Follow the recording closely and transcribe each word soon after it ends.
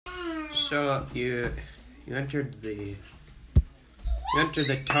So you entered the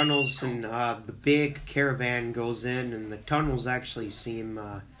tunnels, and the big caravan goes in, and the tunnels actually seem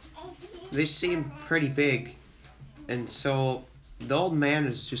pretty big, and so the old man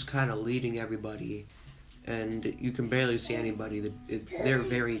is just kind of leading everybody, and you can barely see anybody.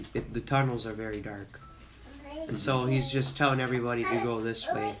 The tunnels are very dark, and so he's just telling everybody to go this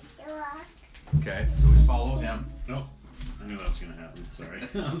way. Okay, so we follow him. Nope. I knew that was going to happen. Sorry.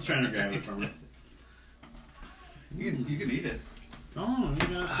 I was trying to grab it from it. You can eat it. Oh,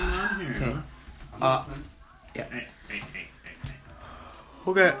 you got some on here. Okay. Huh? Yeah. Hey.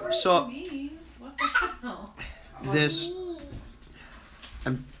 Okay, so What the hell? this.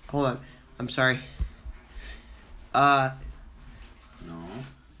 Hold on. I'm sorry. No.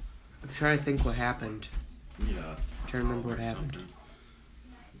 I'm trying to think what happened. Yeah. I'm trying to remember what happened. Something.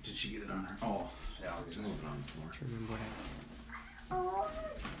 Did she get it on her? Oh, yeah, I'll get it. Moving on the floor. I'm trying to remember what happened.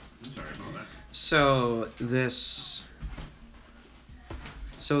 I'm sorry about that. So this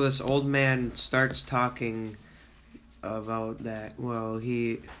old man starts talking about that. Well,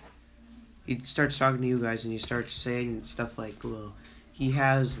 he starts talking to you guys, and he starts saying stuff like, well, he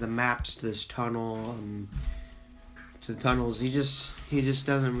has the maps to this tunnel, to the tunnels. He just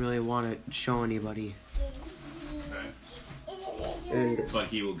doesn't really want to show anybody. And, But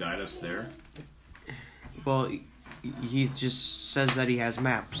he will guide us there. well, he just says that he has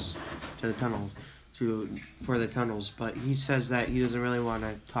maps to the tunnel, for the tunnels, but he says that he doesn't really want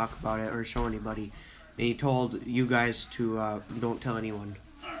to talk about it or show anybody. And he told you guys to don't tell anyone.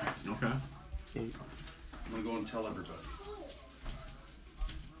 Alright. Okay. And I'm gonna go and tell everybody.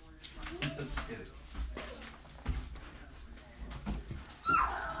 Let's get it.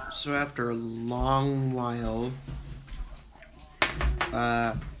 so after a long while,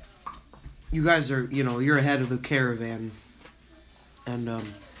 you guys are, you're ahead of the caravan, and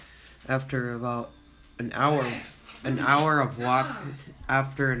after about an hour of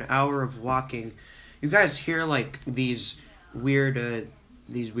walking, you guys hear like these weird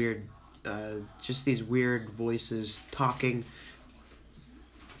voices talking.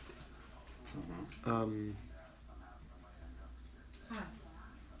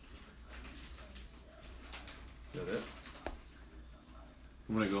 Is that it?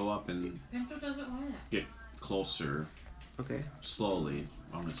 I'm going to go up and Pinto doesn't want it. get closer Okay. slowly.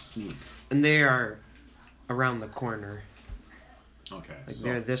 I'm going to sneak. And they are around the corner. Okay. Like So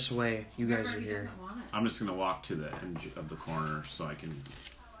they're this way. You guys Remember, are he here. doesn't want it. I'm just going to walk to the edge of the corner so I can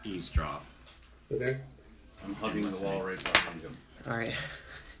eavesdrop. Okay. I'm hugging the wall right behind him. All right.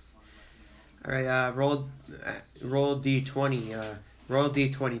 All right. Roll D20. Roll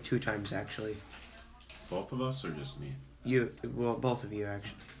D20 2 times actually. Both of us or just me? Both of you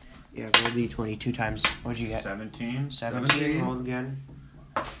actually. Yeah. Roll D20 2 times. What'd you get? 17? 17. Roll again.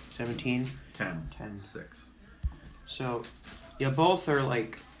 17. 10. 10. 6. So, yeah, both are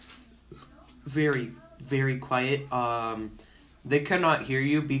like very, very quiet. They cannot hear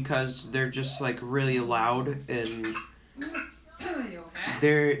you because they're just like really loud, and You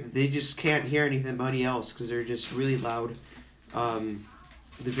okay? they just can't hear anybody else because they're just really loud.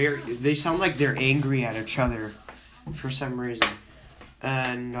 They sound like they're angry at each other for some reason.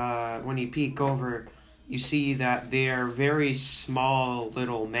 And when you peek over, you see that they are very small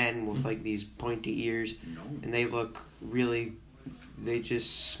little men with like these pointy ears, and they look really. They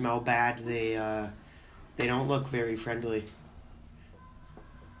just smell bad. They don't look very friendly.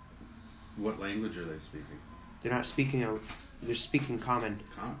 What language are they speaking? They're not speaking out. They're speaking common.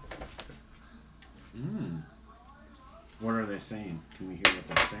 Mm. What are they saying? Can we hear what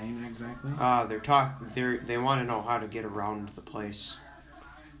they're saying exactly? They want to know how to get around the place.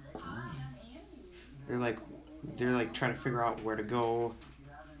 They're like trying to figure out where to go.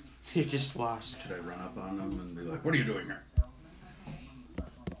 They're just lost. Should I run up on them and be like, "What are you doing here?"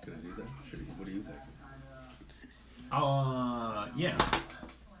 Can I do that? What do you think? Yeah.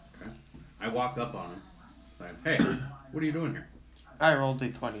 Okay. I walk up on him. Like, "Hey, what are you doing here?" I rolled a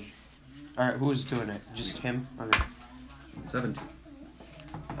 20. Alright, who's doing it? Just him? Okay. 17.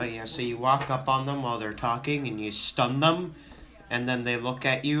 Oh yeah, so you walk up on them while they're talking and you stun them, and then they look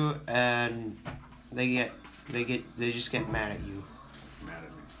at you and they just get mad at you. Mad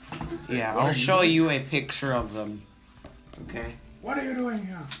at me. Say, Yeah, "What I'll are show doing?" you a picture of them. Okay? What are you doing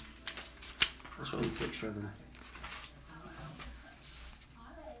here? I'll show you a picture of them.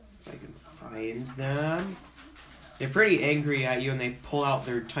 If I can find them. They're pretty angry at you, and they pull out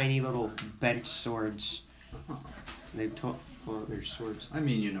their tiny little bent swords. Oh, And they pull out their swords. I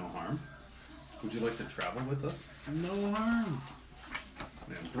mean you no harm. Would you like to travel with us? No harm. Yeah,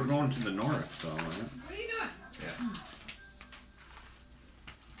 I'm We're pretty going sure. to the north, though, right? What are you doing? Yeah.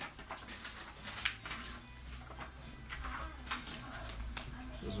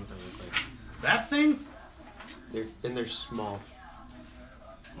 That thing? They're small.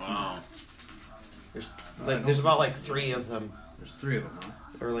 Wow. There's about like 3 of them, There's 3 of them,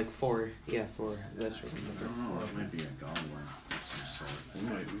 huh? or like 4. Yeah, 4. That's what I I remember. don't know. That might be a goblin of some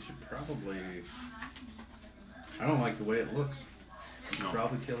sort. We should probably... I don't like the way it looks. We should No.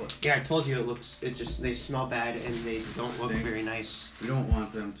 probably kill it. Yeah, I told you they smell bad and they don't look Stink. very nice. We don't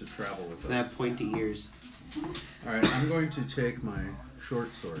want them to travel with They us. have pointy ears. Alright, I'm going to take my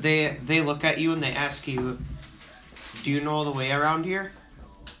short sword. They look at you and they ask you, "Do you know the way around here?"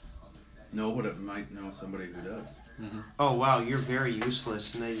 No, but it might know somebody who does. Oh wow, you're very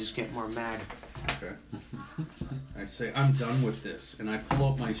useless, and they just get more mad. Okay. I say, I'm done with this, and I pull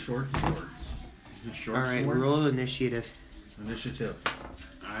out my short swords. Short All right, swords? roll initiative. Initiative.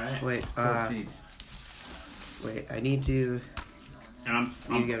 Alright. Wait, 14. I need to. And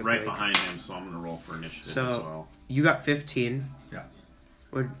You I'm get a right break. behind him, so I'm gonna roll for initiative So- as well. You got 15. Yeah.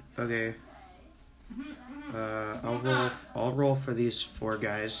 Okay. I'll roll for these 4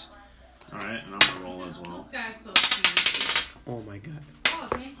 guys. Alright, and I'm gonna roll as well. This guy's so cute. Oh my god. Oh,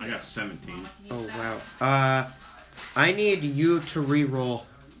 thank you. I got 17. Oh wow. I need you to re-roll.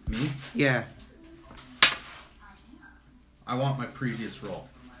 Me? Yeah. I want my previous roll.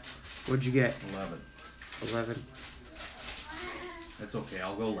 What'd you get? 11. 11. That's okay,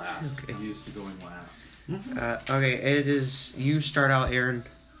 I'll go last. Okay. I'm used to going last. Okay, it is. You start out, Aaron.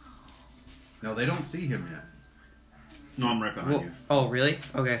 No, they don't see him yet. No, I'm right behind Well, you. oh, really?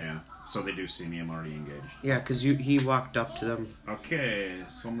 Okay. Yeah. So they do see me. I'm already engaged. Yeah, because he walked up to them. Okay,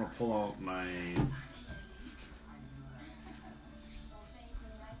 so I'm gonna pull out my.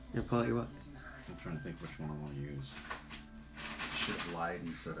 You pull out your what? I'm trying to think which one I want to use. I should have lied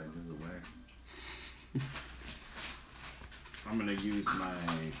and said I knew the way. I'm gonna use my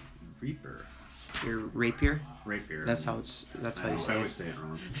Reaper. Your rapier? Rapier. That's how it's. That's I how you say always it. say it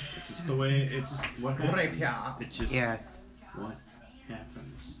wrong. It's just the way. It's just what happens. Rapier. It's just Yeah. what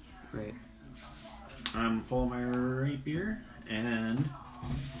happens. Right. I'm pulling my rapier and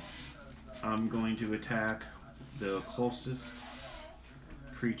I'm going to attack the closest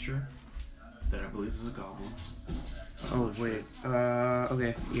creature that I believe is a goblin. Oh wait.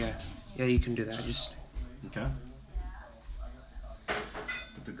 Okay. Yeah. Yeah, you can do that. Just. Okay.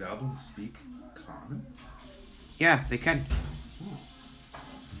 But do goblins speak common? Yeah, they can.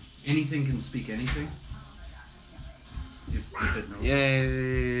 Anything can speak anything? If it knows.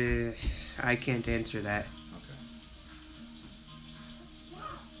 Yeah. I can't answer that. Okay.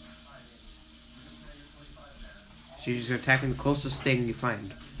 So you're just attacking the closest thing you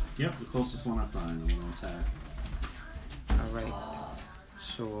find. Yep, the closest one I find, I'm going to attack. All right.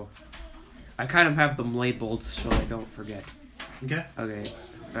 So, I kind of have them labeled so I don't forget. Okay. Okay.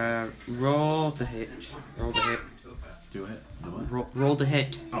 Roll the hit. Roll the hit. Do it. Do it. Roll the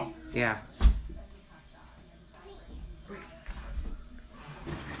hit. Oh. Yeah.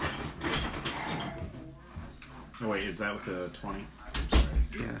 Oh wait, is that with the 20? I'm sorry.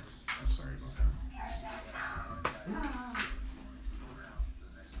 Yeah. I'm sorry about that.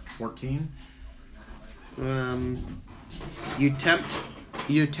 14?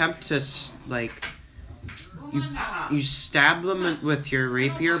 You attempt to you stab them with your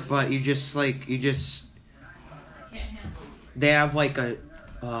rapier, but you just Can't handle they have like a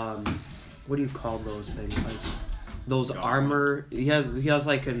what do you call those things, like those armor? He has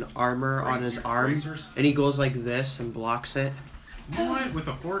like an armor on his arm, Bracers? and he goes like this and blocks it. What? With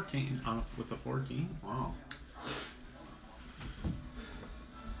a 14? With a 14? Wow.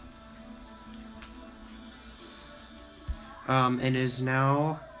 And it is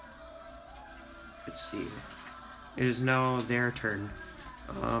now. Let's see. It is now their turn.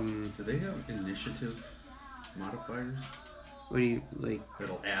 Do they have initiative modifiers What do you like?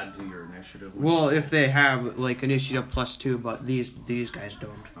 that'll add to your initiative? Well, if they have like initiative +2, but these guys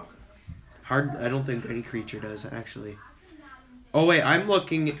don't. Okay. I don't think any creature does actually. Oh wait, I'm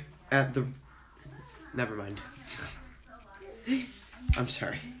looking at the. Never mind. I'm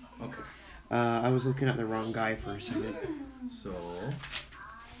sorry. Okay. I was looking at the wrong guy for a second. So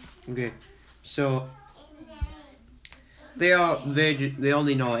Okay, so they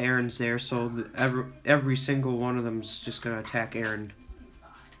only know Aaron's there, so every single one of them's just gonna attack Aaron.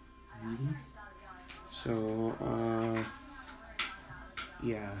 So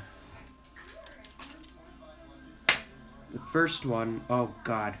yeah. The first one, oh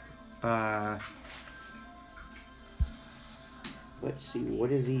god. Let's see, what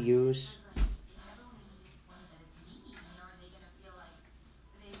does he use?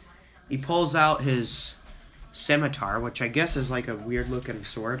 He pulls out his scimitar, which I guess is like a weird looking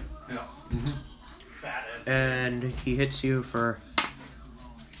sword. yeah. And he hits you for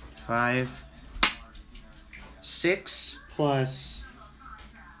 5, 6 plus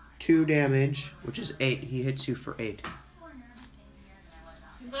 2 damage, which is 8. He hits you for 8.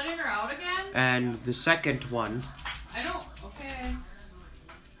 You letting her out again? And the second one, I don't. Okay.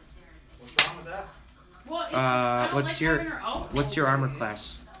 What's wrong with that? Well, it's just, I don't what's like your having her out what's all your armor day.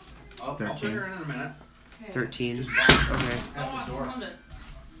 class? I'll put 13. her in a minute. Okay. 13. Just Okay. I don't At want the door. someone to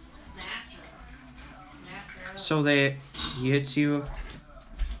snatch her. So he hits you.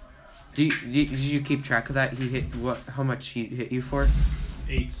 Did you keep track of that? He hit what? How much he hit you for?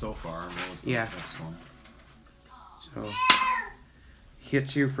 8 so far. What was the Yeah. next one? So he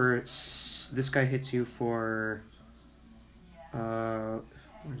hits you for. This guy hits you for.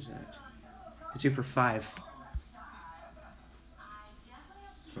 Where's that? Hits you for 5.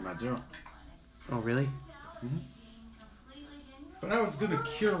 So I'm at 0. Oh really? But I was gonna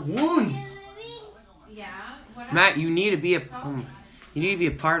cure wounds. Yeah. What Matt, you need to be a. You need to be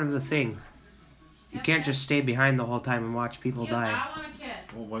a part of the thing. You can't just stay behind the whole time and watch people die. I want a kiss.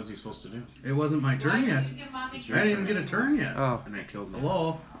 Well, what is he supposed to do? It wasn't my Why turn didn't yet. you give mommy I didn't even get a turn yet. Oh. And I killed him.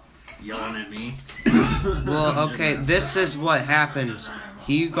 Hello. Yelling at me. Well, okay, this is what happens.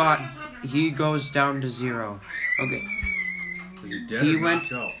 He goes down to 0. Okay. Is he dead He or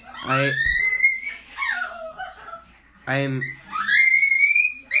went- knocked out? I'm Okay,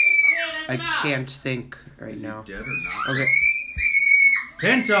 that's I enough. can't think right Is now. he dead or not? Okay.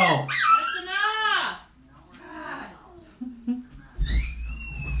 Pinto! That's enough. God.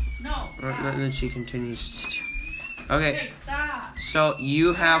 No. Stop. And then she continues. Okay. Okay, stop. So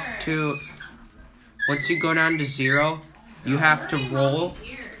you have to once you go down to 0, you have to Hurting roll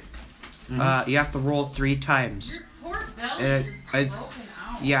mommy's ears. you have to roll 3 times. Your poor belly And is I broken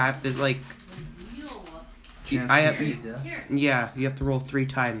out. yeah, I have to like Deal. Chance I to have be dead. Here. yeah, you have to roll 3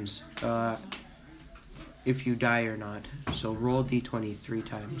 times. If you die or not. So roll d20 3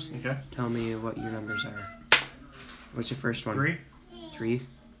 times. Okay. Tell me what your numbers are. What's your first one? 3. 3.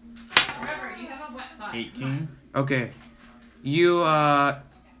 Remember, you have a wet butt. 18. Okay. You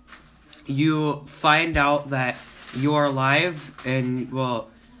find out that you're alive and well,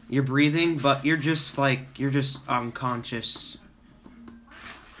 you're breathing, but you're just unconscious.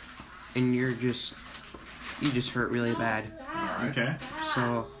 And you just hurt really bad. Stop. Okay. So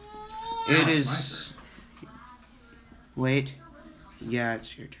Now it it's is wait. Yeah,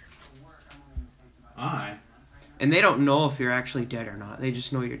 it's your turn. I. And they don't know if you're actually dead or not. They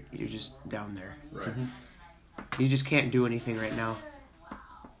just know you're just down there. Right. You just can't do anything right now.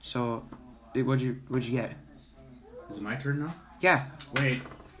 So, what'd you get? Is it my turn now? Yeah. Wait.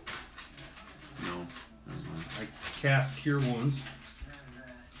 No. Never mind. I cast Cure Wounds.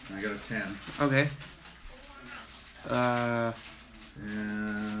 And I got a 10. Okay.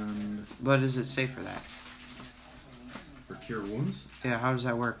 And What does it say for that? for Cure Wounds, Yeah. How does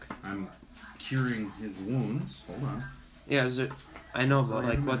that work? I'm curing his wounds. Hold on. Yeah. Is it? I know, but Tell you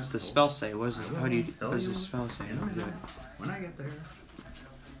like, in a what's the minute. spell say? What is it? How do you? Tell What does you the spell say? In a minute. When I get there.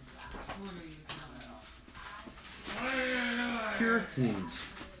 Cure Wounds.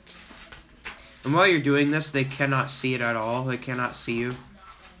 And while you're doing this, they cannot see it at all. They cannot see you.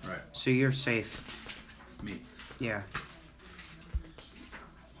 Right. So you're safe. Me. Yeah.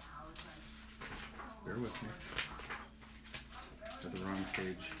 Bear with me. Got the wrong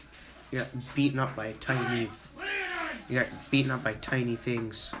page. You got beaten up by tiny. You got beaten up by tiny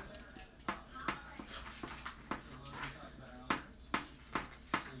things.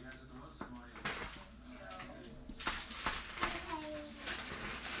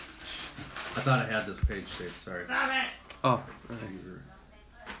 I thought I had this page saved. Sorry. Stop it. Oh. Okay.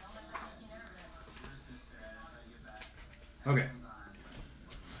 Okay.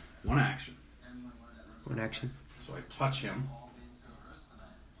 One action. One action. So I touch him.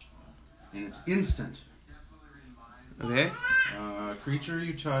 And it's instant. Okay. Creature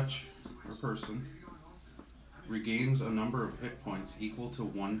you touch, or person, regains a number of hit points equal to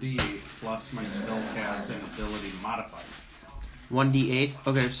 1d8 plus my spellcasting ability modifier. 1d8.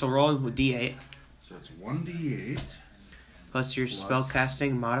 Okay, so roll with d8 So it's 1d8. plus your Plus-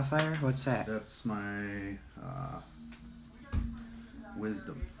 spellcasting modifier. What's that? That's my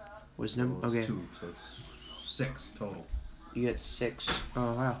wisdom. Wisdom. So it's Okay. 2, so it's 6 total. You get 6.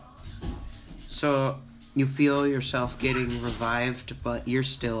 Oh wow. So you feel yourself getting revived, but you're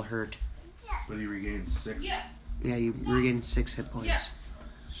still hurt. But he regains 6. Yeah. Yeah, you regain 6 hit points. Yeah.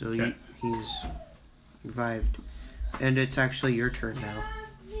 So Okay. he's revived, and it's actually your turn now.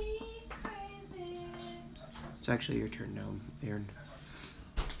 It's actually your turn now, Aaron.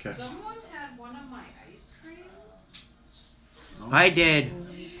 Okay. Someone had one of my ice creams. I did.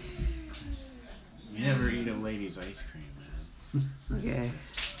 You never eat a lady's ice cream, man. Okay.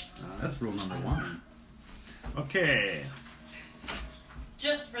 That's rule number 1. Okay.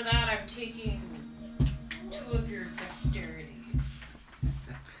 Just for that, I'm taking 2 of your dexterity.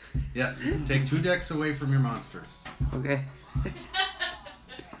 Yes, take 2 decks away from your monsters. Okay.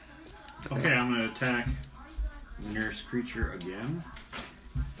 Okay, I'm going to attack the nearest creature again.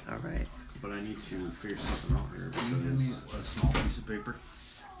 Alright. But I need to figure something out here. Can you give me a small piece of paper?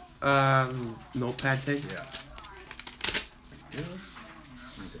 Notepad thing? Yeah. I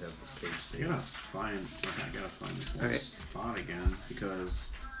need to have this page I saved. gotta find. Okay, I gotta find this one Okay. spot again because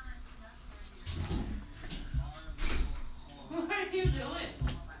What are you doing?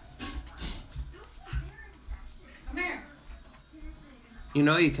 Come here. You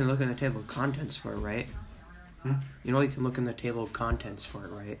know you can look in the table of contents for it, right? Hmm? You know you can look in the table of contents for it,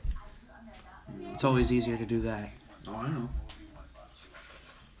 right? It's always easier to do that. oh, I know.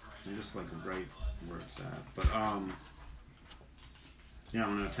 I just like right where it's at. But yeah,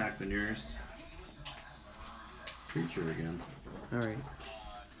 I'm gonna attack the nearest creature again. Alright.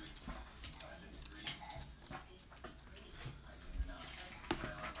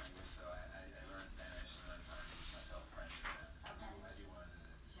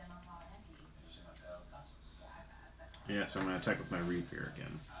 Yeah, so I'm gonna attack with my rapier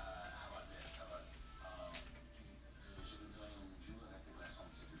again.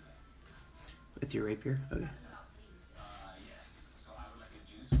 With your rapier? Okay.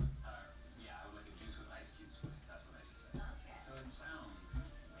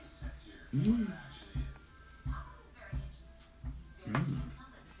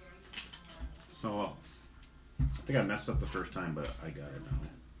 So I think I messed up the first time, but I got it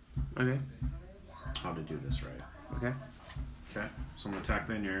now. Okay. How to do this right. Okay. Okay, so I'm gonna attack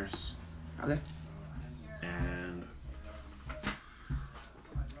the nearest Okay. and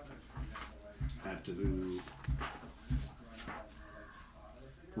I have to do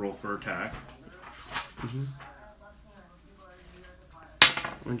roll for attack. Mm-hmm.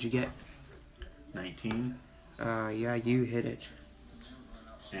 What'd you get? 19. Yeah, you hit it.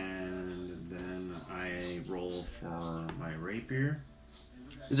 And then I roll for my rapier.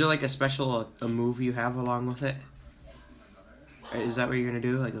 Is there like a special a move you have along with it? Is that what you're gonna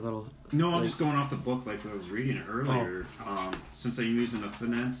do? Like a little? No, I'm like- just going off the book like I was reading it earlier. Since I'm using a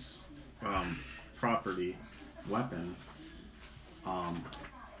finesse property weapon,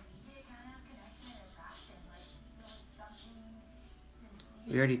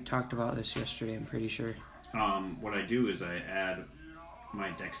 We already talked about this yesterday. I'm pretty sure. what I do is I add my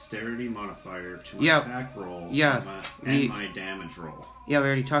dexterity modifier to my Yeah. attack roll Yeah. and my damage roll. Yeah, we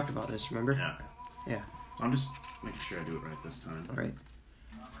already talked about this. Remember? Yeah. Yeah. I'm just making sure I do it right this time. All right.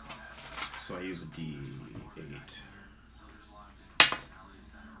 So I use a D8.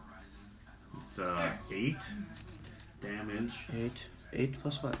 It's 8 damage, 8. 8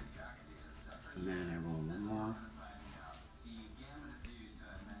 plus what? and then I roll one more.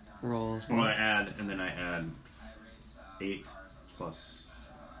 Roll. Well, I add, and then I add 8 plus.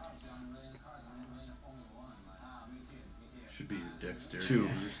 Should be your dexterity. 2.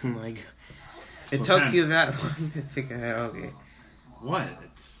 Oh my god. It So took 10. you that long to think of that. Okay. What?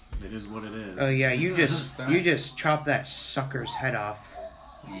 It is what it is. Oh yeah, you just chopped that sucker's head off.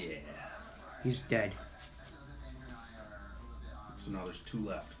 Yeah. He's dead. So now there's 2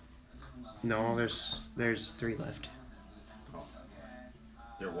 left. No, there's 3 left. Oh.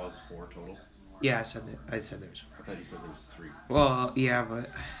 There was 4 total. Yeah, I said that. I said there was 4. I thought you said there was 3. Well, yeah, but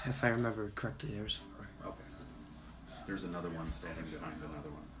if I remember correctly, there was 4. Okay. There's another one standing behind another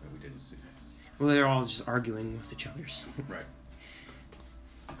one that we didn't see. Well, they're all just arguing with each other. So. Right.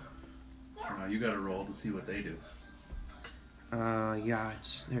 Now you got to roll to see what they do. Yeah,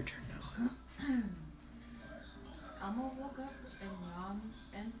 it's their turn now. Elmo woke up and yawned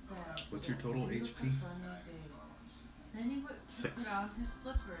and said, What's your total "It was a HP? sunny day." Then he put 6. on his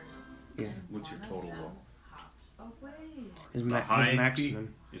slippers. Yeah. and What's your one of total them roll? hopped away. His, The his high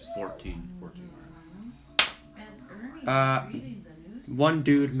maximum. is 14. 14. As Ernie Uh, was reading the news, One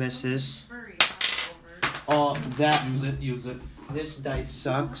dude misses. furry hopped over. Oh, that. Use it. This dice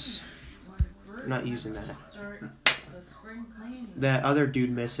sucks. When Bert I'm not using that. start the spring cleaning, That other dude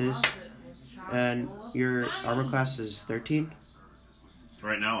misses. closet was chock And full of your money. armor class is 13?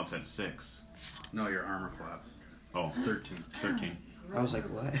 Right now it's at 6. No, your armor class. Oh, It's 13. 13. I was like,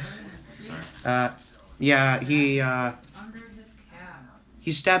 what? Sorry. Yeah, he Under his cap.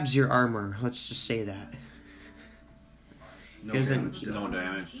 he stabs your armor. Let's just say that. No He doesn't- damage done. No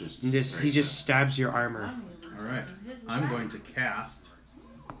damage. Just He just stabs your armor. All right. I'm going to cast.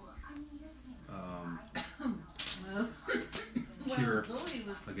 Cure While Zoe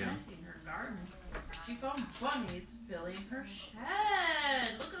was again. planting her garden, she found bunnies filling her shed.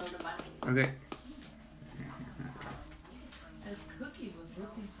 Look at all the bunnies. Okay.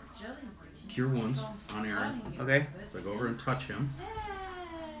 Cure wounds on Aaron. Okay. So I go over and touch him.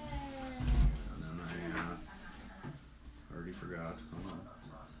 And then I already forgot.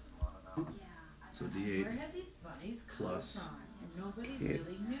 Hold on. So D8 Where have these bunnies come plus. from? And nobody Yeah.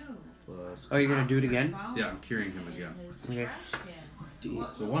 really knew. Plus. Oh, you're gonna do it again? Yeah, I'm curing him again. Okay.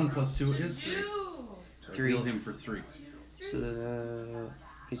 So 1 plus 2 is 3. So I 3. heal him for 3. So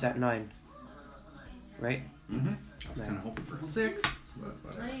he's at 9. Right? Mm-hmm. I was kind of hoping for a 6. But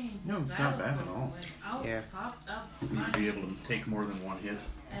whatever. No, it's not bad at all. Yeah. Need to be able to take more than 1 hit.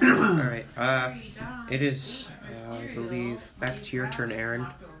 Alright. It is, I believe, back to your turn, Aaron.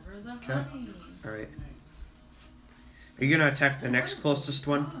 Okay. Alright. Are you gonna attack the next closest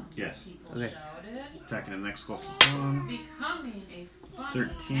one? Yes. Okay. Attacking the next closest one. It's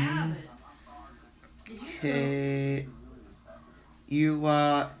 13. Okay.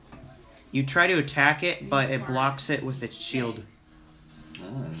 You try to attack it, but it blocks it with its shield.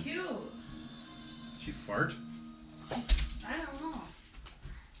 Oh. Cute. Did she fart? I don't know.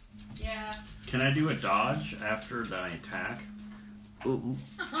 Yeah. Can I do a dodge after that I attack? Ooh.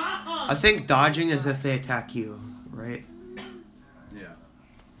 I think dodging is if they attack you, right? Yeah.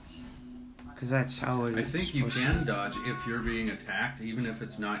 Because that's how it is. I think you supposed can dodge if you're being attacked. Even if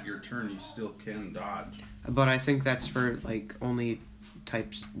it's not your turn, you still can dodge. to. But I think that's for like only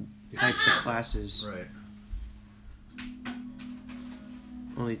types of classes. Right.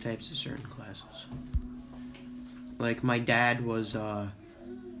 Only types of certain classes. Like my dad was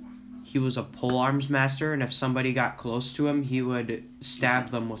he was a polearms master, and if somebody got close to him, he would stab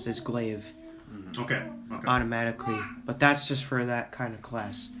them with his glaive Okay. automatically. But that's just for that kind of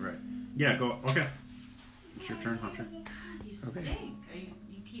class. Right. Yeah, go. Okay. It's your turn, Hunter. God, you Okay. stink.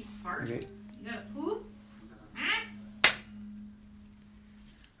 You keep farting. Okay. You gotta poop?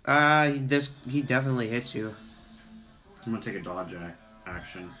 He definitely hits you. I'm gonna take a dodge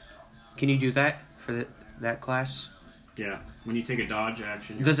action. Can you do that for that class? Yeah. When you take a dodge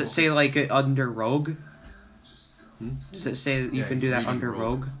action. you're Does it say like under rogue? Hmm? Does it say that you Yeah, can he's do that reading under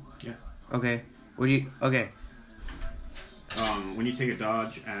rogue. rogue? Yeah. Okay. What do you? Okay. When you take a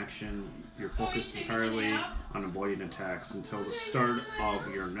dodge action, you're focused entirely on avoiding attacks until the start of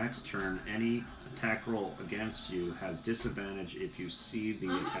your next turn. Any attack roll against you has disadvantage if you see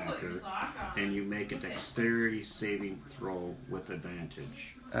the attacker, and you make a dexterity saving throw with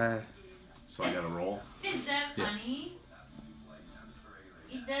advantage. So I got to roll, Is that Yes. funny?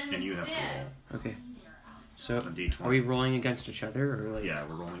 It doesn't and you have to fit. roll Okay. So a d20. are we rolling against each other or like? Yeah,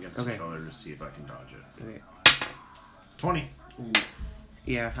 we're rolling against Okay. each other to see if I can dodge it. Okay. 20.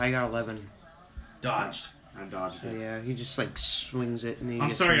 Yeah, I got 11. Dodged. I dodged So it. yeah, he just like swings it and he I'm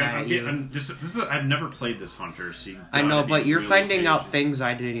gets sorry, mad I'm at you. getting. This is. I've never played this Hunter, so you I know, gotta be but you're really finding out patient. things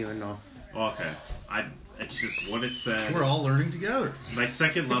I didn't even know. Okay, It's just what it said. We're all learning together. My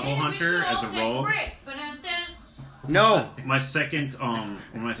second level Maybe we Hunter should as all a take rogue. break, but then No. My second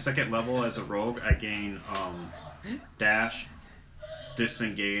level as a rogue, I gain dash,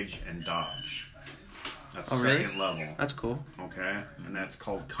 disengage, and dodge. That's Oh, really? second level. That's cool. Okay, and that's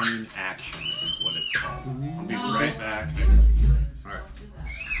called cunning action, is what it's called. I'll be No. right back. Alright.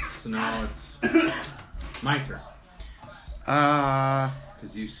 So now it's my turn.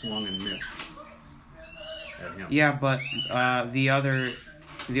 Because you swung and missed at him. Yeah, but the other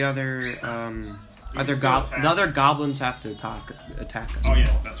goblins have to attack us. Oh yeah,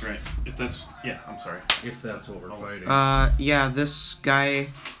 that's right. If that's I'm sorry. If that's what we're fighting. Yeah, this guy.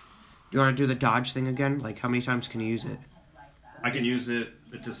 Do you want to do the dodge thing again? Like, how many times can you use it? I can use it.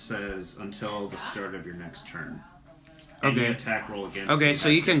 It just says until the start of your next turn. Any Okay. attack roll against. Okay, you so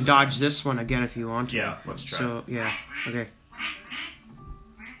has you can disadvantage. dodge this one again if you want to. Yeah, let's try. So yeah, okay.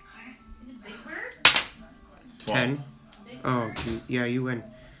 Big Bird? 12. 10. Oh, yeah, you win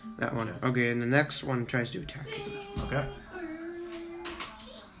that one. Okay. Okay, and the next one tries to attack you. Okay.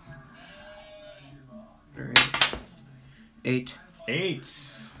 Alright. 8.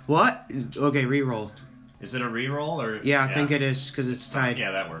 8. What? Okay, reroll. Is it a reroll or? Yeah, I think it is because it's tied.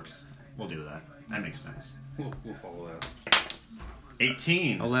 Yeah, that works. We'll do that. That makes sense. We'll follow that.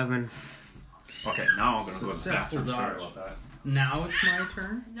 18. 11. Okay, now I'm gonna go to the Successful bathroom. Sorry dodge. about that. Now it's my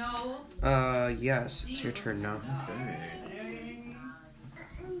turn? No. Yes, it's your turn now.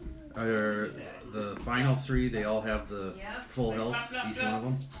 Okay. The final 3, they all have the Yep. full health, each one of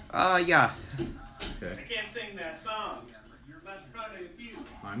them? Yeah. Okay. can't sing that song. You're not in front of you.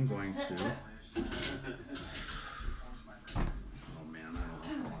 I'm going to... Oh man, I don't know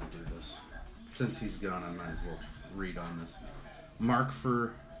if I want to do this. Since he's gone, I might as well read on this. Mark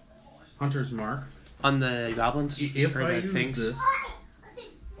for... Hunter's Mark. On the goblins? If Or I the use things? this,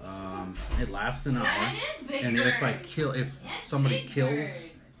 it lasts an hour. That is bigger. And if somebody kills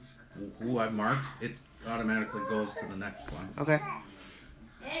who I've marked, it automatically goes to the next one. Okay.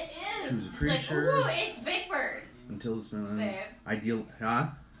 It is. Choose a She's creature. like, ooh, it's Big Bird. Until this man Babe. ideal, huh?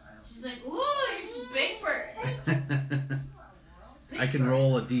 She's like, ooh, it's Big Bird. I can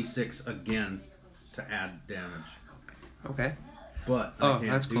roll a d6 again to add damage, Okay. but Oh, I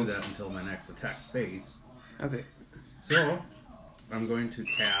can't that's do cool. that until my next attack phase. Okay. So I'm going to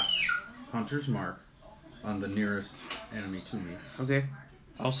cast Hunter's Mark on the nearest enemy to me. Okay.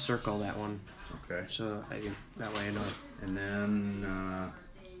 I'll circle that one Okay, so that way I know. and then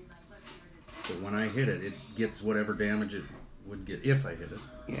so when I hit it, it gets whatever damage it would get if I hit it,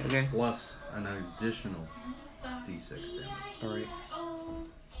 Yeah. Okay. plus an additional d6 damage. All right.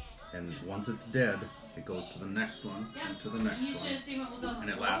 And once it's dead, it goes to the next one, and to the next You should one, have seen what was on the and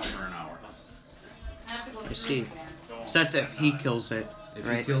it floor. lasts for an hour. I have to go I through see. it again. So that's if he kills it, If he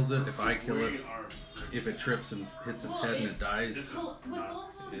right? kills it, if I kill it, if it trips and hits its head and it dies, Well, with both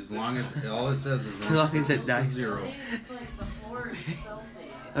of them, as long as all it says is As long as it it's dies. to zero. it's like the floor is filthy.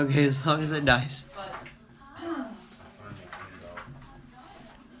 Okay, as long as it dies. But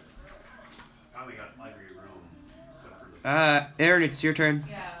Finally got every room except for the. Aaron, it's your turn.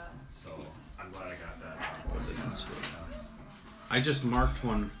 yeah. So I'm glad I got that. I just marked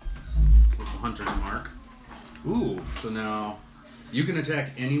one with the Hunter's Mark. Ooh. So now you can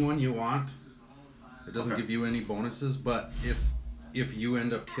attack anyone you want. It doesn't Okay. give you any bonuses, but if you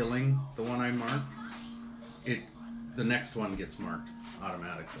end up killing the one I marked, the next one gets marked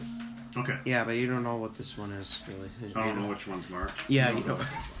automatically. Okay. Yeah, but you don't know what this one is really. I don't know which one's marked. Yeah, you know.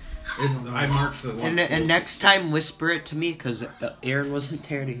 I marked the one. And closest. next time, whisper it to me because Aaron wasn't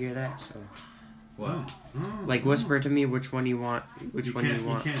there to hear that. So, What? like, whisper to me which one you want. Which one you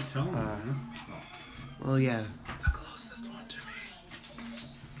want? You can't tell me. man. Well, yeah. The closest one to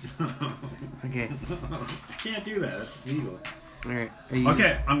me. Okay. I can't do that. That's illegal. All right. Are you,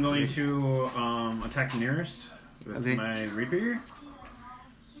 Okay, I'm going to attack the nearest with Okay. my rapier.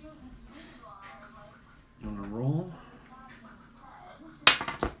 I'm gonna roll.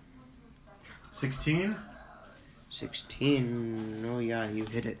 16, 16. Oh yeah, you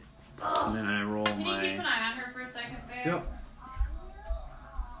hit it. and then I roll Can you keep an my eye on her for a second, babe? Yep.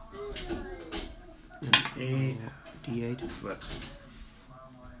 8. D8. So that's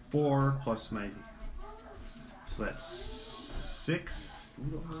 4 plus my. So that's 6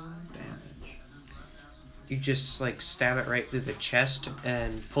 damage. You just like stab it right through the chest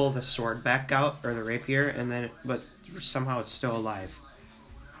and pull the sword back out or the rapier, and then but somehow it's still alive.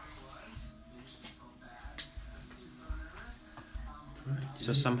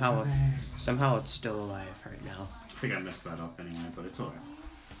 So somehow it's still alive right now. I think I messed that up anyway, but it's okay.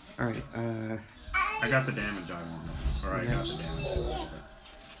 All right. I got the damage I wanted. Or I got the damage.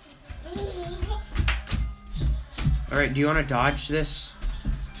 All right. Do you want to dodge this?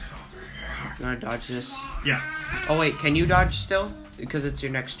 You want to dodge this? Yeah. Oh wait, can you dodge still? Because it's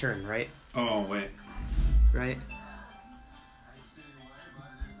your next turn, right? Oh, wait. Right.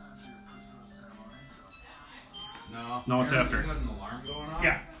 No, it's after. You got an alarm going on?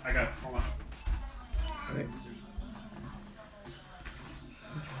 Yeah, I got it. Hold on. Right.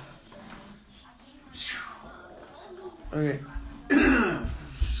 Okay.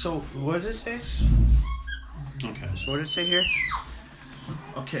 So what did it say? Okay. So what did it say here?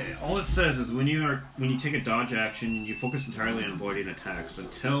 Okay, all it says is when you take a dodge action, you focus entirely on avoiding attacks.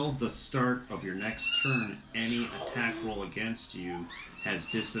 Until the start of your next turn, any attack roll against you has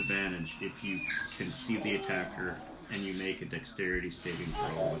disadvantage if you can see the attacker and you make a dexterity saving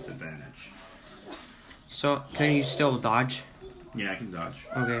throw with advantage. So can you still dodge? Yeah, I can dodge.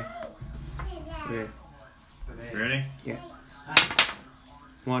 Okay. Okay. Ready? Yeah.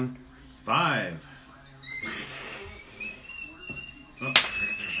 1. 5. Oh,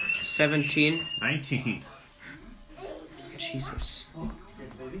 17. 19. Jesus.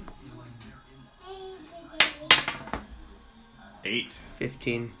 8.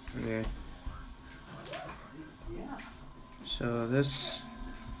 15. Okay. So this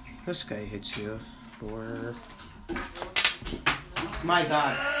guy hits you for. My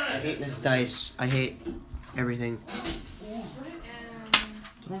God, I hate this dice. I hate everything.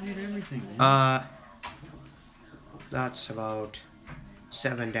 Don't hit everything, man. That's about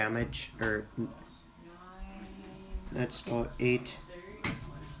 7 damage, or that's about 8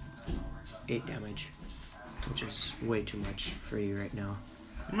 damage, which is way too much for you right now.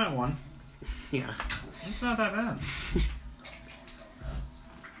 I'm at 1. Yeah. It's not that bad.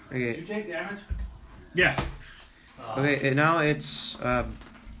 Okay. Did you take damage? Yeah. Okay. And now it's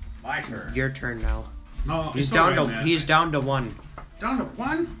My turn. your turn now. No, He's it's down alright, to man. he's down to 1. Down to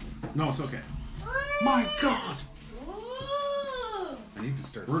 1? No, it's okay. My God! Ooh. I I need to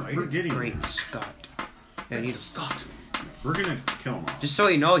start We're fighting. getting Great Scott. Yeah, he's Scott. We're gonna kill him all. Just so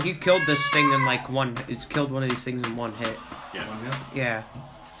you know, he killed this thing in like one. It's killed one of these things in one hit. Yeah. Yeah.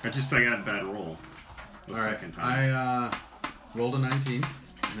 I got a bad roll. The All right. second time. I rolled a 19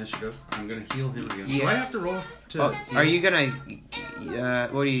 initiative. I'm gonna heal him again. Do Yeah. I have to roll to? Oh, heal? are you gonna?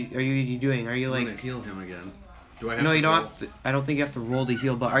 What are you doing? Are you I'm like? gonna heal him again. Do I have? No, to you don't roll? have to. I don't think you have to roll to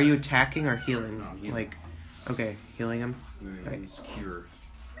heal. But are you attacking or healing? No, I'm healing. Like, okay, healing him. I'm gonna Right. use cure.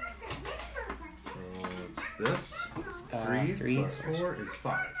 So it's this. 3 plus 4 is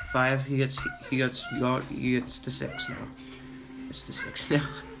 5. 5. He gets to 6 now. It's to 6 now.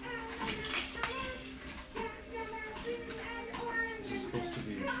 This is supposed to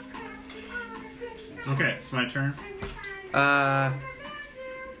be. Okay, it's my turn.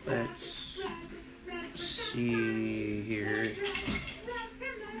 Let's see here.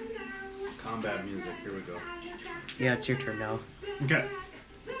 Combat music. Here we go. Yeah, it's your turn now. Okay.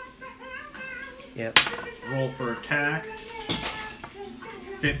 Yep. Roll for attack.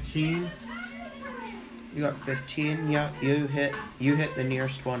 15. You got 15. Yeah, you hit the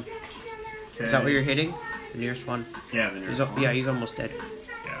nearest one. Okay. Is that what you're hitting? The nearest one. Yeah, the nearest one. Yeah, he's almost dead.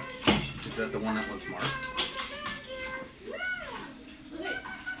 Yeah. Is that the one that was marked? Look at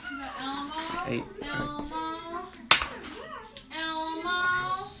you got Elmo. 8. Elmo.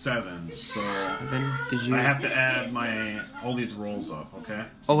 7. So 7. Did you? I have to add all these rolls up. Okay.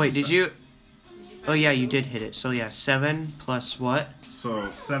 Oh wait, did you? Oh yeah, you did hit it. So yeah, 7 plus what? So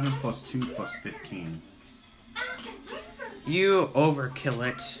 7 plus 2 plus 15. You overkill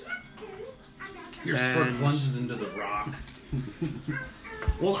it. Your sword And- plunges into the rock.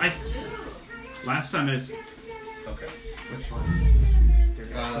 Well, last time is Okay. Which one? The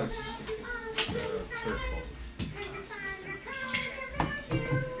third closest.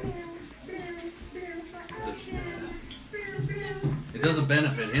 It doesn't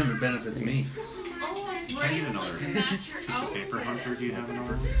benefit him, it benefits me. Oh, a I need bracelet another to match your piece of paper. outfit. Hunter, do you have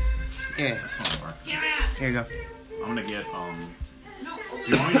another? Yeah. That's not work. Yeah. Here you go. I'm gonna get No.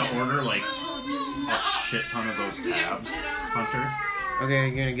 Do you want me to order like a shit ton of those tabs, Hunter? Okay,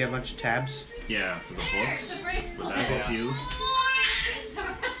 you're gonna get a bunch of tabs. Yeah, for the books. The bracelet. Would that help you? To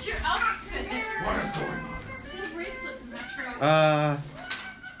match your outfit. What is going on? Get a bracelet to match your outfit.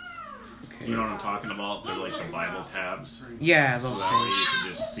 Okay. You know what I'm talking about? They're like the Bible tabs. Yeah, So those that way you things.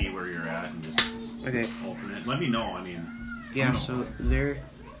 can just see where you're at and just Okay. open it. Let me know. I mean, Yeah, so they're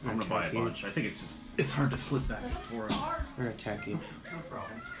I'm gonna buy a bunch. I think it's hard to flip back and forth. We're attacking.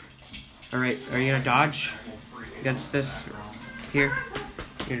 Alright, are you gonna dodge against this? Here?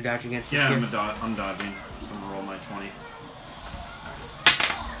 You're gonna dodge against this Yeah, here? I'm dodging. So I'm gonna roll my 20.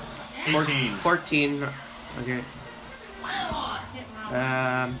 Four- 18. 14. Okay. Oh, hit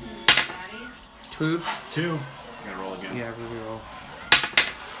my Um, daddy. 2. 2. Gotta roll again. Yeah, reroll.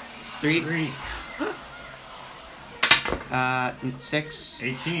 3. 3. 6.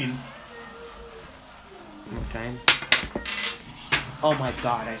 18. One more time. Oh my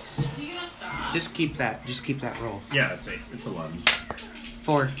god, Are you gonna stop? just keep that roll. Yeah, it's 8. It's 11.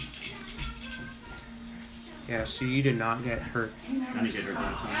 4. Yeah, so you did not get hurt. And you get her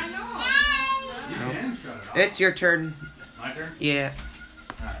back. I know. You Nope. can shut it off. It's your turn. My turn? Yeah.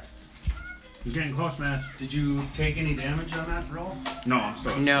 Alright. You're getting close, man. Did you take any damage on that roll? No, I'm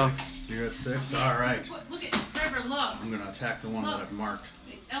still at No. 6. So you're at 6? Alright. Look at Trevor. Look. I'm gonna attack the one that I've marked.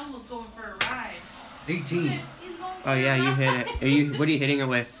 Elmo's going for a ride. 18. He's going for Oh yeah, you hit it. What are you hitting it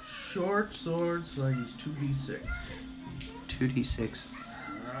with? Short sword, so I use 2d6. 2d6.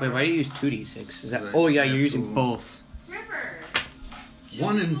 Wait, why do you use 2d6? Is that? Right. Oh yeah, Yeah, you're using two. both. River.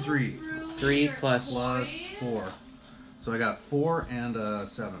 1 and 3 3 plus plus 4. So I got 4 and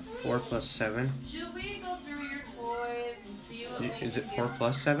 7. 4 plus 7. Should we go through your toys and see what we Is it can 4 get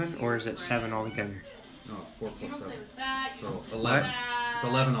plus 7 or is it 7 altogether? No, it's 4 You plus don't play 7. with that. You So don't play 11. with that. It's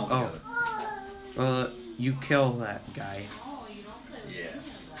 11 altogether. Well, you kill that guy. Oh, you don't play with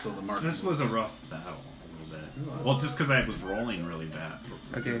Yes. So the mark. This was a rough battle a little bit. Well, just because I was rolling really bad.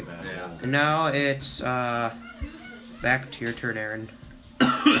 Okay. Bad Yeah. rolls. And now it's that. back to your turn, Aaron. You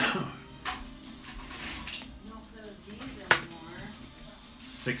don't play with these anymore.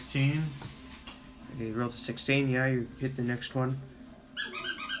 16. Okay, you rolled a 16. Yeah, you hit the next one.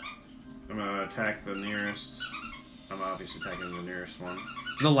 I'm gonna attack the nearest. I'm obviously attacking the nearest one.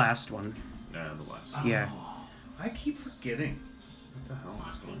 The last one. The last. Yeah. I keep forgetting. What the hell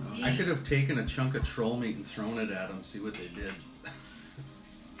is going on? I could have taken a chunk of troll meat and thrown it at them, see what they did.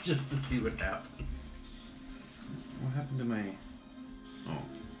 Just to see what happens. What happened to my? Oh,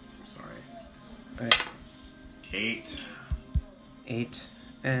 sorry. Alright, 8. 8.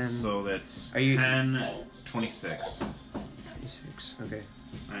 And So that's Are you- 10, 26. D6. Okay.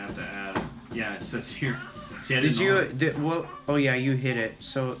 I have to add. Yeah, it says here. See, I Did didn't know. you? Well, oh yeah, you hit it.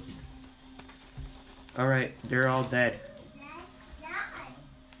 So. All right, they're all dead.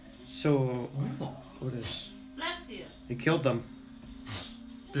 So what is? Bless you. You killed them.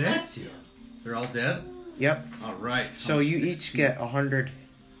 Bless you. They're all dead? Yep. All right. So you each get 100.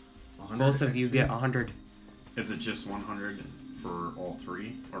 100 Both of you XP? get 100. Is it just 100 for all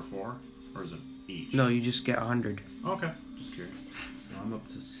 3 or 4, or is it each? No, you just get 100. Okay, just curious. I'm up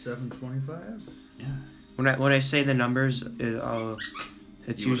to 725. Yeah. When I say the numbers, it's You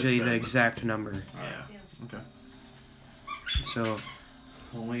would've usually the said. exact number. Yeah. Okay. So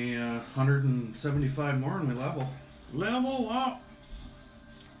Only 175 more and we level. Level up.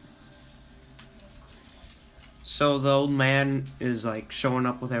 So the old man is like showing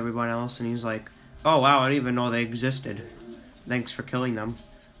up with everyone else, and he's like, "Oh wow, I didn't even know they existed. Thanks for killing them."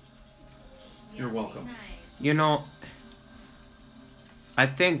 You're welcome. Nice. You know, I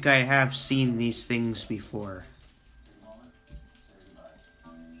think I have seen these things before.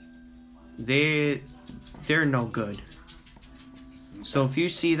 They're no good. So if you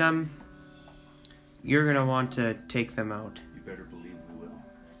see them, you're gonna want to take them out. You better believe we will.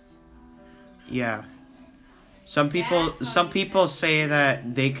 Yeah. Some people say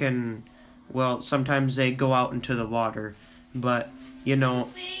that they can, well, sometimes they go out into the water, but you know,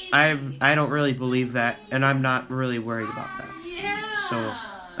 I don't really believe that, and I'm not really worried about that. Yeah. So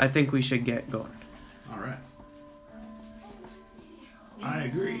I think we should get going. All right. I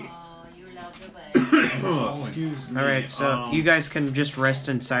agree. Oh, you love the way. Oh, excuse me. All right, so you guys can just rest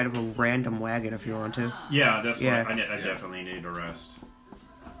inside of a random wagon if you want to. Yeah, that's Yeah. what I definitely need to rest.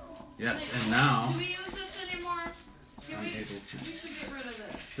 Yes, and now Do we use this anymore? Can I'm we? able to. We should get rid of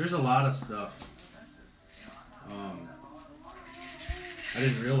it. There's a lot of stuff. I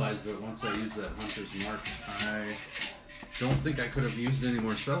didn't realize that once I used that Hunter's Mark, I don't think I could have used any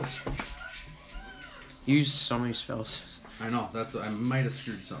more spells. You used so many spells. I know, I might have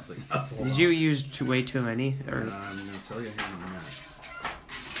screwed something up. Hold Did on. you use way too many? Or I'm going to tell you here in a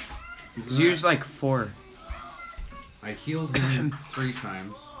minute. you used like 4. I healed him 3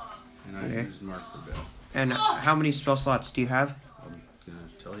 times, and I Okay. used Mark for Death. And how many spell slots do you have? I'm going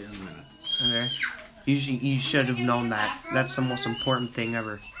to tell you in a minute. Okay. You should have known that. That's the most important thing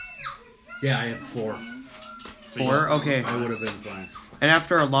ever. Yeah, I had 4. 4? Okay. I would have been fine. And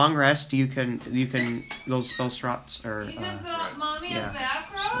after a long rest, you can those spell slots or You can build right. mommy yeah. a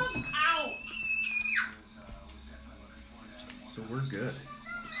back road? Ow! So we're good.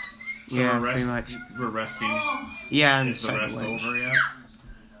 So yeah, we're pretty much. We're resting. Oh, Yeah, and Is the rest way. over yet?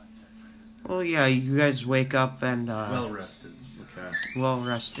 Well, yeah, you guys wake up and Well rested. Okay. well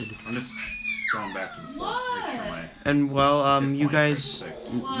rested. I'm just going back to the floor. What? Make sure my And well, hit you points guys,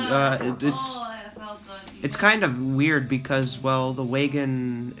 are 6. it's Oh, it felt good. it's kind of weird because well, the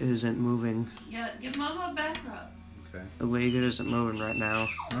wagon isn't moving. Yeah, give mama a back rub. Okay. The wagon isn't moving right now.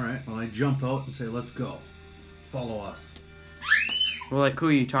 All right. Well, I jump out and say, "Let's go. Follow us." Well, like who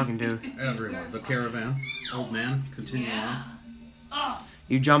are you talking to? Everyone. The caravan. Old man. Continue Yeah. Oh,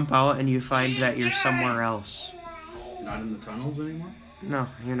 You jump out and you find that you're somewhere else. on. Not in the tunnels anymore. No,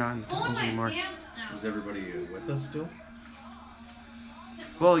 you're not in the pull tunnels my anymore. pants down. Is everybody with us still?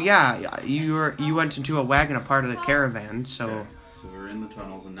 Well, yeah, you went into a wagon, a part of the caravan, so Okay. So we're in the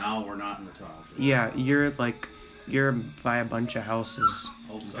tunnels, and now we're not in the tunnels. yeah, you're by a bunch of houses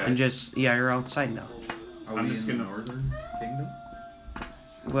Outside. and just you're outside now. Are I'm we just in the gonna- Northern Kingdom?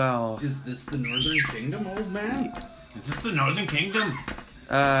 Well, Is this the Northern Kingdom, old man? Is this the Northern Kingdom?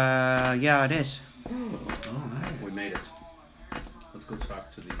 yeah, it is. Oh, nice. We made it. Let's go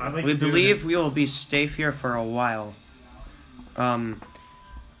talk to the. I'd like We to do believe we will be safe here for a while.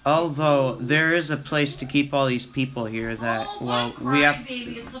 Although there is a place to keep all these people here that oh, well one we have.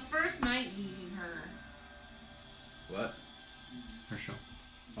 baby. It's the first night leaving her. What? Her show.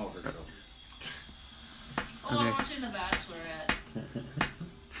 Oh, her show. Oh, Okay. I'm watching The Bachelorette.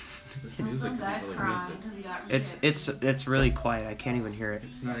 This music Some guy's isn't really crying music. because he got It's really quiet. I can't even hear it.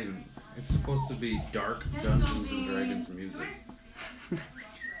 It's not even. It's supposed to be dark Dungeons and Dragons music.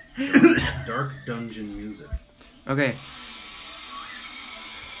 Dark dungeon music. Okay.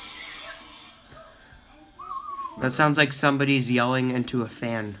 That sounds like somebody's yelling into a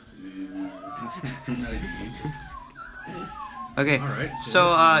fan. Not even music. Okay. All right.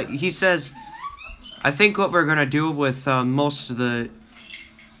 So he says, I think what we're gonna do with most of the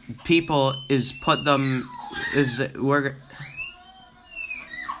people is put them I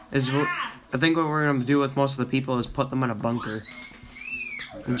think what we're gonna do with most of the people is put them in a bunker,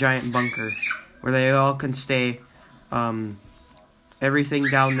 a giant bunker, where they all can stay. Everything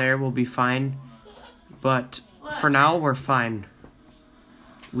down there will be fine, but For now, we're fine.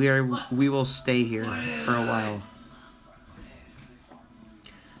 We will stay here for a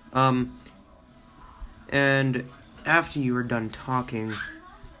while. And after you were done talking,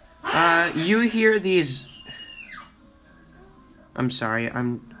 you hear these. I'm sorry.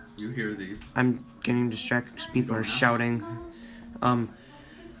 You hear these? I'm getting distracted because people are shouting.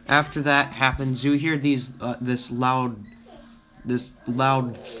 After that happens, you hear these this loud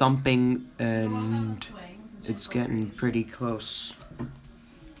thumping, and it's getting pretty close.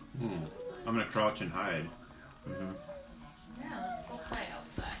 I'm gonna crouch and hide. Yeah, let's go play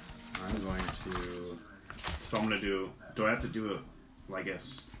outside. I'm going to. So I'm gonna do. Do I have to do it? I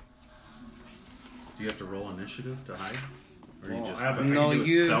guess. Do you have to roll initiative to hide? Or Well, you just. I have a- No, do a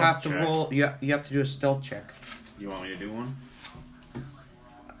you stealth have to check. roll. You have to do a stealth check. You want me to do one?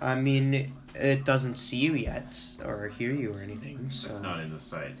 I mean, it doesn't see you yet or hear you or anything. So It's not in the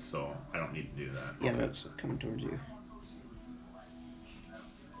sight, so I don't need to do that. yeah, that's coming towards you.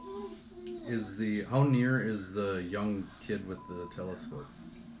 How near is the young kid with the telescope?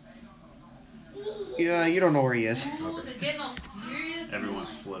 Yeah, you don't know where he is. Ooh, they're getting all serious. Everyone's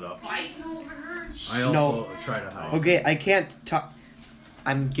split up. Fighting over her and shit. I also try to hide. Okay, I can't talk.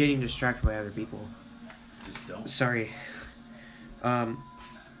 I'm getting distracted by other people. Just don't. Sorry.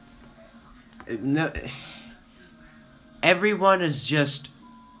 No. Everyone is just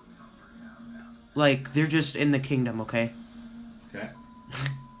like they're just in the kingdom, okay? Okay.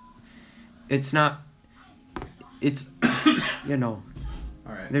 It's not. It's you know.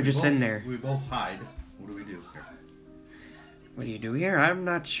 All right. They're we just both- in there. We both hide. What do we do here? What do you do here? I'm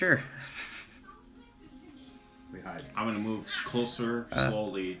not sure. We hide. I'm gonna move closer,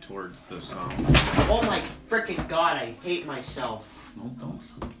 slowly towards the sound. Oh my freaking god! I hate myself. No, don't.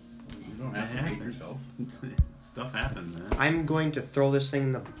 You don't have to hate yourself. Stuff happens, man. I'm going to throw this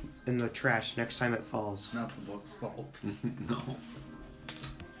thing in the trash next time it falls. It's not the book's fault. No.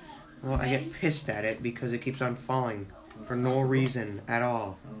 Well, I get pissed at it because it keeps on falling for no reason at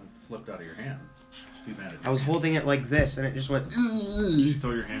all. Oh, it slipped out of your hand. Just be mad at I was your holding it like this and it just went. You should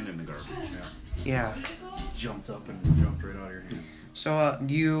throw your hand in the garbage. hand. Yeah. Yeah. Jumped up and jumped right out of your hand. So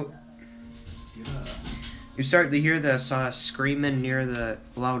you Yeah. start to hear this screaming near the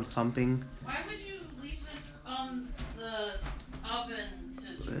loud thumping. Why would you leave this on the oven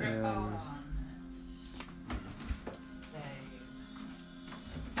to drip out on it?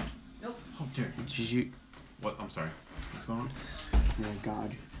 Oh dear. Did you? What? I'm sorry. What's going on? Oh my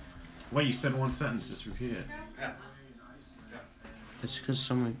god. Wait, you said one sentence. Just repeat it. It's because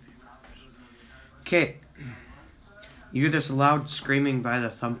someone. Okay. You hear this loud screaming by the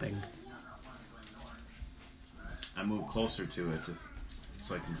thumping. I move closer to it just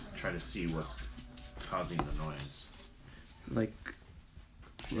so I can try to see what's causing the noise. Like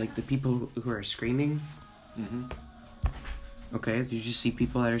the people who are screaming. Mm-hmm. Okay, you just see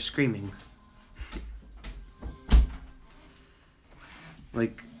people that are screaming.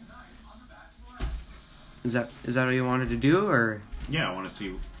 Like, is that what you wanted to do, or? Yeah, I want to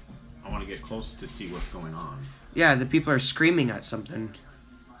see. I want to get close to see what's going on. Yeah, the people are screaming at something.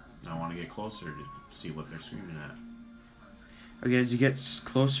 I want to get closer to see what they're screaming at. Okay, as you get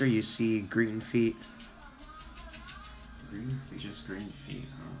closer, you see green feet. Green feet. Just green feet,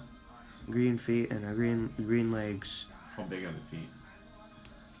 huh? Green feet and a green legs. How big are the feet?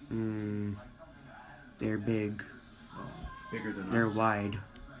 They're big. Oh. Bigger than They're us. wide.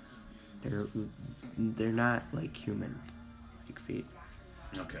 They're not like human like feet.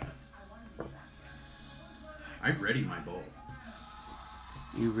 Okay. I ready my bow.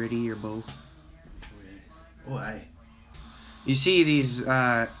 You ready your bow? Oh, aye. You see these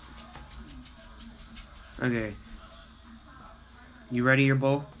okay. You ready your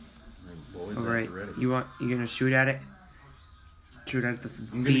bow? My bow is Alright. ready. You gonna shoot at it? Shoot at the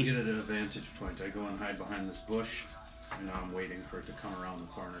I'm gonna feet. get it at a vantage point. I go and hide behind this bush, and now I'm waiting for it to come around the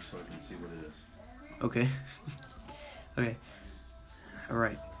corner so I can see what it is. Okay. Okay.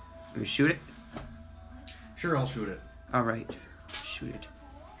 Alright. You shoot it? Sure, I'll shoot it. Alright. Shoot it.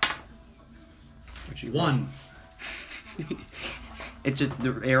 What'd you- One. It just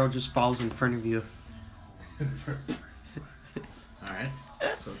the arrow just falls in front of you. Alright.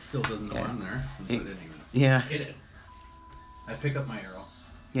 So it still doesn't know I'm there, since I didn't even Yeah. hit it. I pick up my arrow.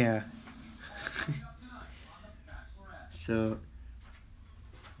 Yeah. So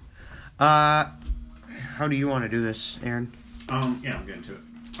how do you want to do this, Aaron? Yeah, I'm getting to it.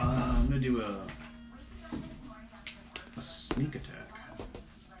 I'm gonna do a sneak attack.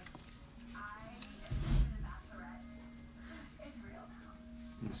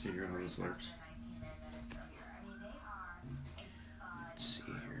 Let's see here how this lurks. Let's see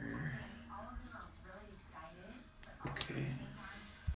here. Okay.